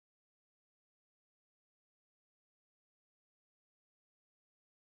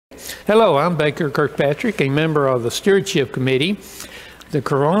Hello, I'm Baker Kirkpatrick, a member of the Stewardship Committee. The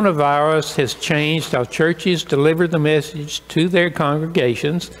coronavirus has changed how churches deliver the message to their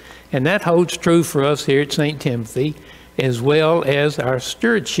congregations, and that holds true for us here at St. Timothy, as well as our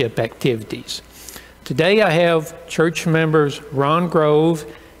stewardship activities. Today I have church members Ron Grove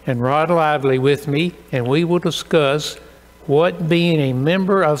and Rod Lively with me, and we will discuss what being a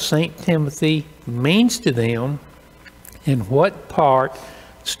member of St. Timothy means to them and what part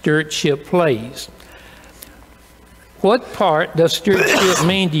stewardship plays. What part does stewardship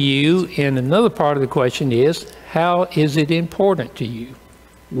mean to you? And another part of the question is, how is it important to you?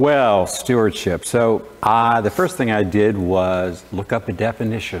 Well, stewardship. So the first thing I did was look up a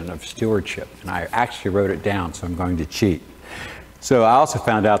definition of stewardship, and I actually wrote it down, so I'm going to cheat. So I also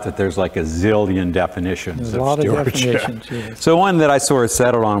found out that there's like a zillion definitions of stewardship. Yes. So one that I sort of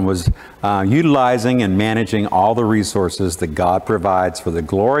settled on was utilizing and managing all the resources that God provides for the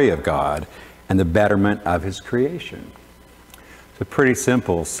glory of God and the betterment of His creation. So pretty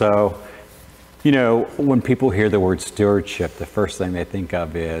simple. So, you know, when people hear the word stewardship, the first thing they think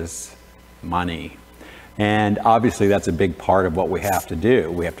of is money. And obviously that's a big part of what we have to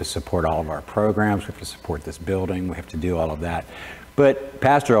do. We have to support all of our programs, we have to support this building, we have to do all of that. But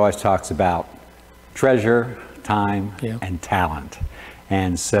Pastor always talks about treasure, time, and talent.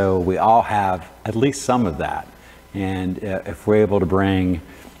 And so we all have at least some of that. And if we're able to bring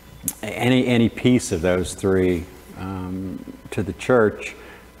any piece of those three to the church,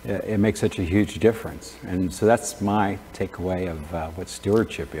 it makes such a huge difference. And so that's my takeaway of what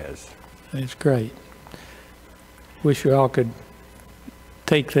stewardship is. That's great. Wish we all could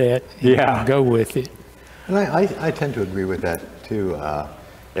take that and go with it. And I tend to agree with that too.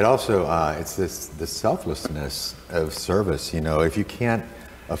 It also, it's the selflessness of service. You know, if you can't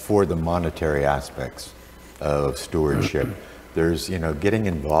afford the monetary aspects of stewardship, there's, you know, getting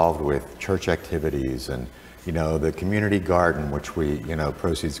involved with church activities and, you know, the community garden, which we, you know,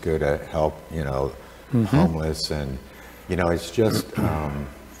 proceeds go to help, you know, homeless, and, you know, it's just, and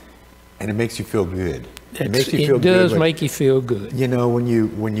it makes you feel good. It does make you feel good. You know, when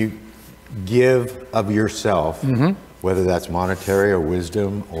you give of yourself, whether that's monetary or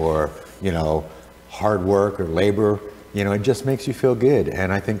wisdom or, you know, hard work or labor, you know, it just makes you feel good.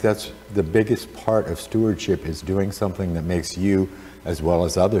 And I think that's the biggest part of stewardship, is doing something that makes you as well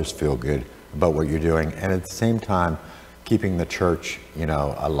as others feel good about what you're doing, and at the same time keeping the church, you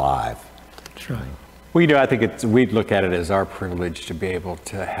know, alive. That's right. Well, you know, I think we look at it as our privilege to be able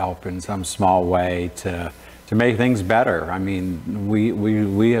to help in some small way to make things better. I mean, we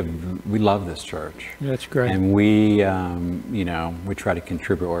love this church. That's great. And we, you know, we try to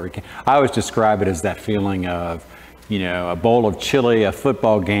contribute where we can. I always describe it as that feeling of, you know, a bowl of chili, a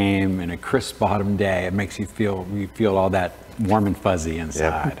football game, and a crisp autumn day. It makes you feel all that warm and fuzzy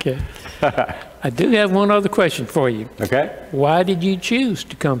inside. Yep. Okay. I do have one other question for you. Okay. Why did you choose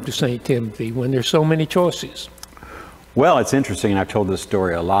to come to St. Timothy when there's so many choices? Well, it's interesting, and I've told this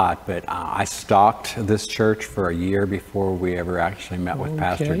story a lot, but I stalked this church for a year before we ever actually met with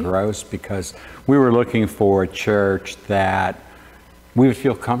Pastor Gross, because we were looking for a church that we would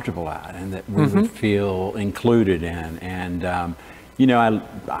feel comfortable at and that we would feel included in. And, you know,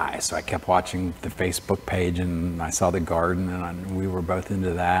 so I kept watching the Facebook page, and I saw the garden, and we were both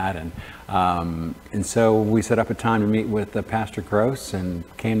into that. And so we set up a time to meet with Pastor Gross and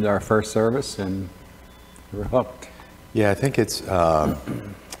came to our first service, and we were hooked. Yeah, I think it's,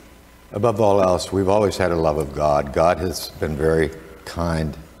 above all else, we've always had a love of God. God has been very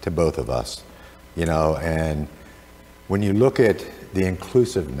kind to both of us, you know, and when you look at the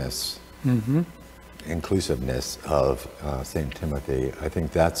inclusiveness of St. Timothy, I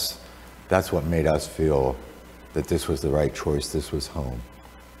think that's what made us feel that this was the right choice. This was home,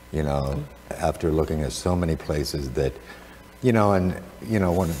 you know, after looking at so many places that, you know, and, you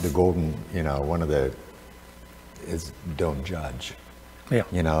know, one of the is don't judge. Yeah.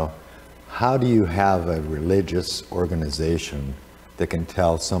 You know, how do you have a religious organization that can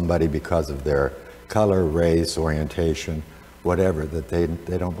tell somebody because of their color, race, orientation, whatever, that they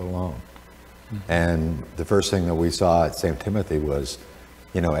don't belong? And the first thing that we saw at St. Timothy was,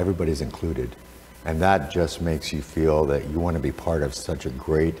 you know, everybody's included. And that just makes you feel that you want to be part of such a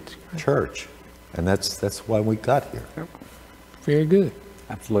great church. And that's why we got here. Very good.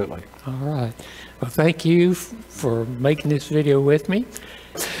 Absolutely. All right. Well, thank you for making this video with me.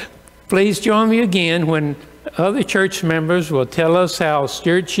 Please join me again when other church members will tell us how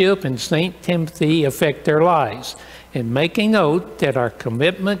stewardship and St. Timothy affect their lives. And make a note that our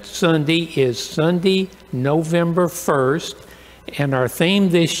commitment Sunday is Sunday, November 1st, and our theme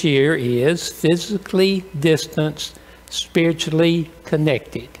this year is physically distanced, spiritually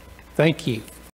connected. Thank you.